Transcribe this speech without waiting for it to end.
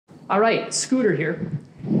All right, Scooter here.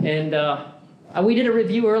 And we did a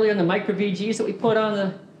review earlier on the micro VGs that we put on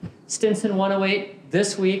the Stinson 108.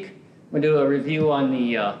 This week, we're going to do a review on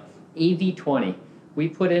the AV-20. We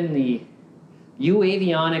put in the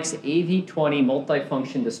uAvionix AV-20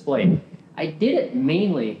 multifunction display. I did it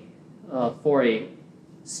mainly for a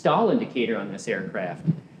stall indicator on this aircraft.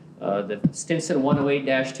 The Stinson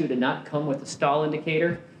 108-2 did not come with a stall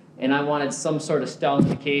indicator, and I wanted some sort of stall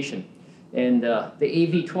indication. And the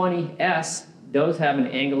AV-20S does have an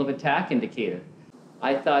angle of attack indicator.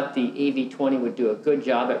 I thought the AV-20 would do a good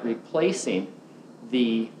job at replacing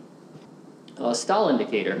the stall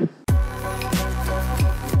indicator.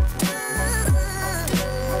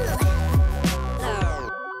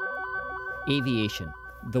 Aviation,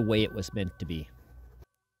 the way it was meant to be.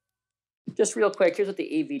 Just real quick, here's what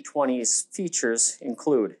the AV-20's features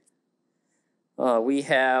include. We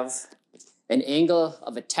have an angle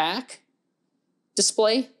of attack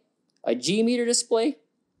display, a G-meter display,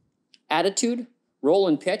 attitude, roll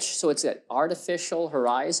and pitch, so it's an artificial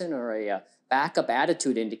horizon or a backup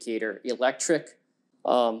attitude indicator, electric.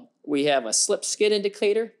 We have a slip skid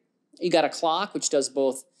indicator. You got a clock, which does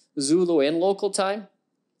both Zulu and local time.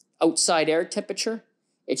 Outside air temperature.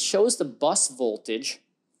 It shows the bus voltage.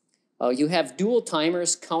 You have dual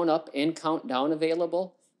timers, count up and count down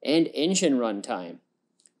available, and engine run time.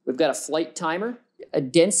 We've got a flight timer, a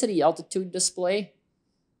density altitude display.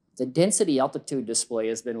 The density altitude display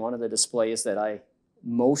has been one of the displays that I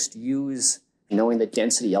most use, knowing that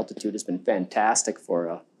density altitude has been fantastic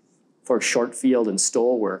for short field and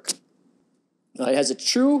STOL work. It has a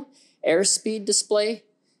true airspeed display,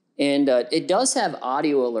 and it does have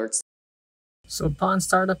audio alerts. So upon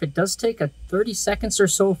startup, it does take 30 seconds or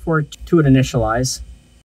so for it to initialize.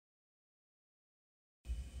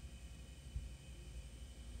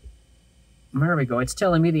 There we go. It's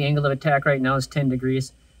telling me the angle of attack right now is 10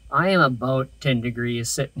 degrees. I am about 10 degrees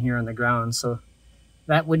sitting here on the ground, so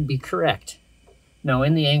that would be correct. Now,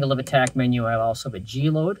 in the angle of attack menu, I also have a G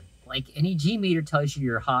load. Like any G meter tells you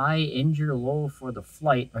your high and your low for the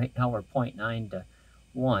flight. Right now, we're 0.9 to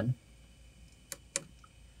 1.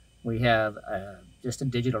 We have just a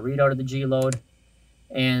digital readout of the G load.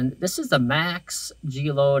 And this is the max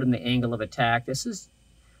G load and the angle of attack. This is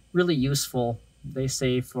really useful, they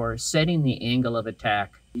say, for setting the angle of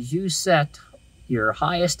attack. You set your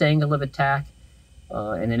highest angle of attack,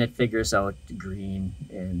 and then it figures out the green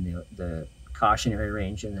and the cautionary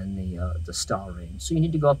range and then the stall range. So you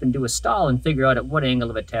need to go up and do a stall and figure out at what angle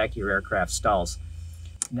of attack your aircraft stalls.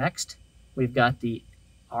 Next, we've got the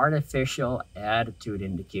artificial attitude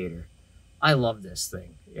indicator. I love this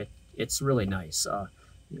thing. It's really nice.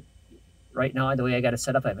 Right now, the way I got it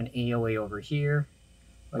set up, I have an AOA over here.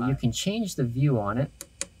 You can change the view on it,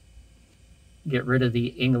 get rid of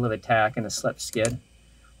the angle of attack and the slip skid,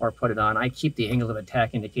 or put it on. I keep the angle of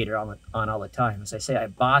attack indicator on all the time. As I say, I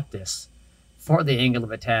bought this for the angle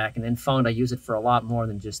of attack and then found I use it for a lot more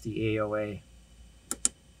than just the AOA.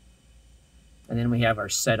 And then we have our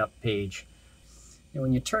setup page. And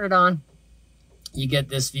when you turn it on, you get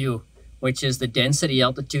this view, which is the density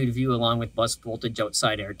altitude view along with bus voltage,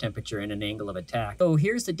 outside air temperature, and an angle of attack. So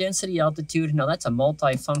here's the density altitude. Now that's a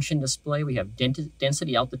multi-function display. We have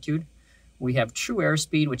density altitude. We have true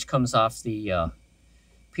airspeed, which comes off the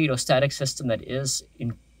pedostatic system that is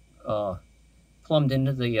plumbed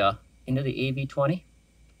into the AV-20.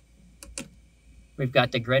 We've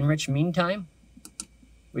got the Greenwich Mean Time.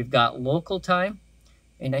 We've got local time.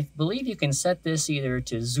 And I believe you can set this either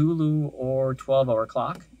to Zulu or 12-hour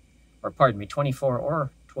clock. Or pardon me, 24 or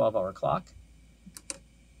 12-hour clock.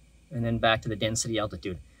 And then back to the density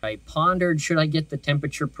altitude. I pondered, should I get the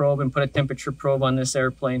temperature probe and put a temperature probe on this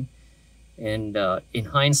airplane? And in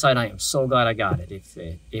hindsight, I am so glad I got it.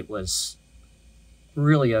 It was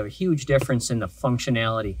really a huge difference in the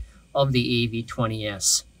functionality of the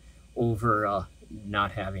AV-20S over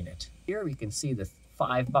not having it. Here we can see the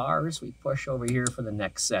 5 bars. We push over here for the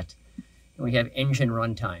next set. And we have engine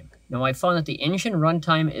runtime. Now I found that the engine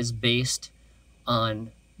runtime is based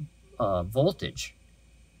on voltage.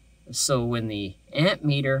 So when the amp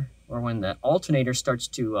meter or when the alternator starts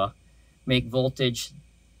to make voltage,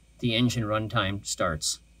 the engine runtime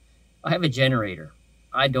starts. I have a generator.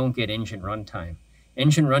 I don't get engine runtime.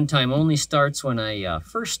 Engine runtime only starts when I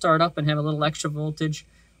first start up and have a little extra voltage,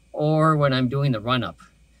 or when I'm doing the run-up.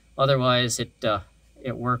 Otherwise,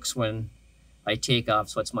 it works when I take off,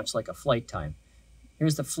 so it's much like a flight time.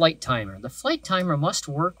 Here's the flight timer. The flight timer must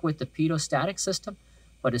work with the pedostatic system,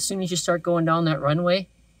 but as soon as you start going down that runway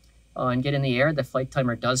and get in the air, the flight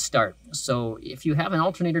timer does start. So if you have an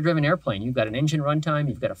alternator-driven airplane, you've got an engine runtime,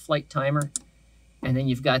 you've got a flight timer, and then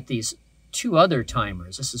you've got these two other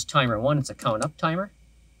timers. This is timer 1. It's a count up timer.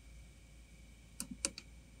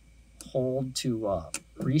 Hold to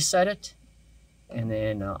reset it, and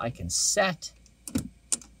then I can set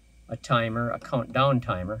a timer, a countdown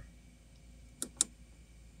timer.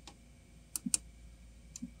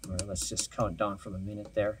 Or let's just count down from a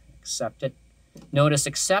minute there. Accept it. Notice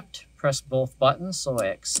accept, press both buttons, so I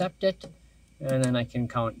accept it, and then I can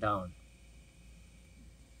count down.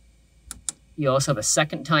 You also have a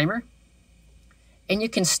second timer, and you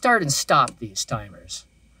can start and stop these timers.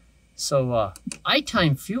 So I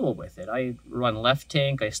time fuel with it. I run left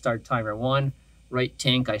tank, I start timer 1, right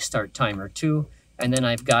tank, I start timer 2, and then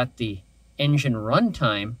I've got the engine run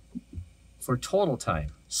time for total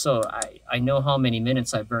time. So I know how many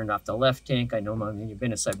minutes I burned off the left tank, I know how many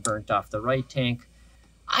minutes I burnt off the right tank.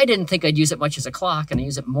 I didn't think I'd use it much as a clock, and I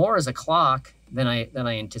use it more as a clock than I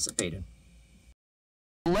anticipated.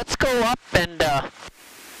 Let's go up and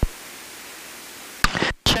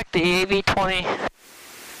check the AV-20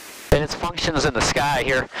 and its functions in the sky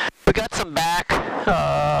here. We got some back,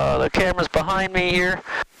 the camera's behind me here.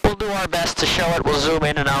 We'll do our best to show it. We'll zoom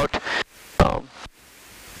in and out.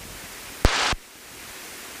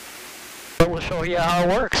 But we'll show you how it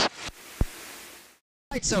works.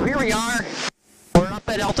 Alright, so here we are. We're up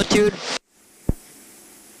at altitude.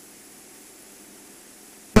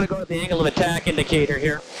 I'm going to go to the angle of attack indicator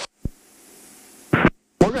here.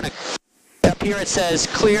 We're going to, up here it says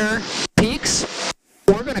clear peaks.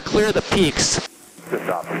 We're going to clear the peaks. Just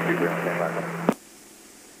off the speed,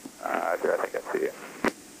 I think I see it.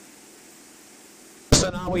 So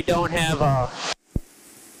now we don't have our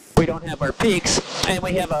peaks, and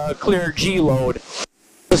we have a clear G load.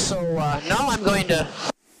 So now I'm going to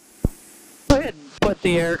go ahead and put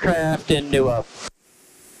the aircraft into a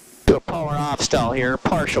power off stall here,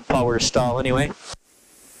 partial power stall anyway.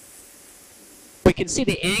 We can see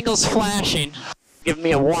the angles flashing, giving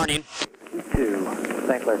me a warning. To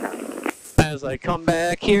St. Clair County. As I come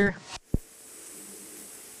back here,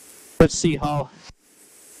 let's see how.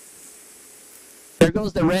 There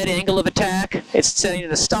goes the red angle of attack. It's setting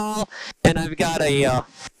in a stall, and I've got a.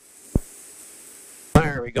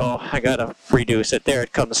 There we go. I gotta reduce it. There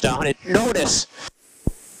it comes down. Notice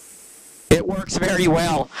it works very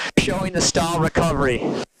well, showing the stall recovery.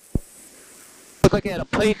 Look like I had a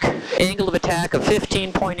peak angle of attack of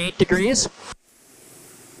 15.8 degrees.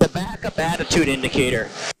 The backup attitude indicator,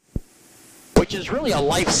 which is really a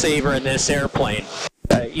lifesaver in this airplane.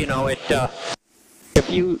 You know, if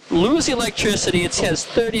you lose electricity, it has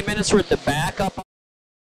 30 minutes worth of backup.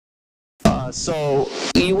 So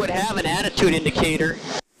you would have an attitude indicator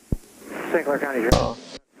St. Clair County,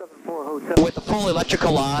 74 Hotel. with a full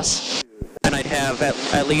electrical loss, and I'd have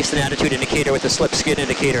at least an attitude indicator with a slip skid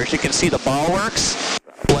indicator. As you can see, the ball works.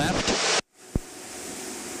 Left.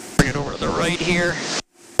 Bring it over to the right here.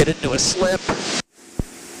 Get into a slip.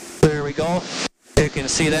 There we go. You can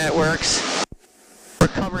see that works.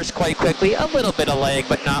 Recovers quite quickly. A little bit of lag,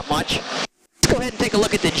 but not much. Let's go ahead and take a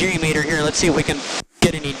look at the G meter here. Let's see if we can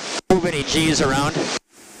move any G's around.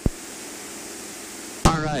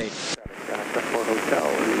 All right.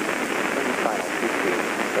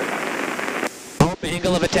 Oh,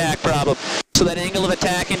 angle of attack problem. So that angle of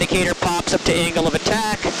attack indicator pops up to angle of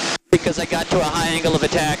attack because I got to a high angle of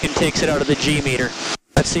attack and takes it out of the G meter.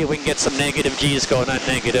 Let's see if we can get some negative G's going. Not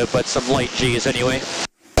negative, but some light G's anyway.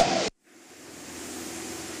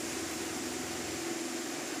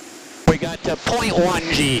 We got to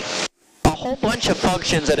 0.1 G. A whole bunch of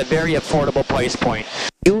functions at a very affordable price point.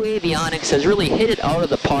 uAvionix has really hit it out of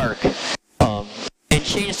the park and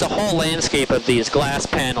changed the whole landscape of these glass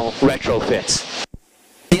panel retrofits.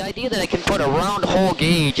 The idea that I can put a round hole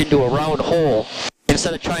gauge into a round hole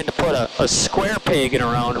instead of trying to put a square peg in a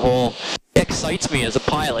round hole excites me as a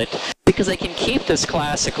pilot because I can keep this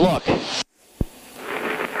classic look.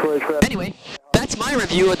 Anyway, that's my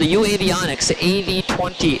review of the uAvionix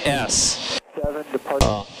AV-20S. 7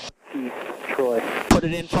 departure East, Troy. Put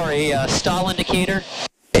it in for a stall indicator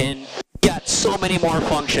and got so many more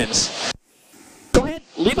functions. Go ahead,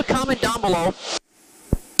 leave a comment down below.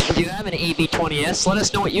 If you have an AV-20S, let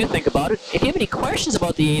us know what you think about it. If you have any questions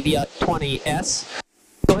about the AV-20S,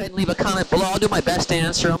 go ahead and leave a comment below. I'll do my best to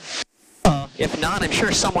answer them. If not, I'm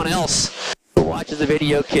sure someone else who watches the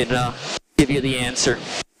video can give you the answer.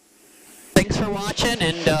 Thanks for watching,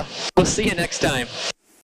 and we'll see you next time.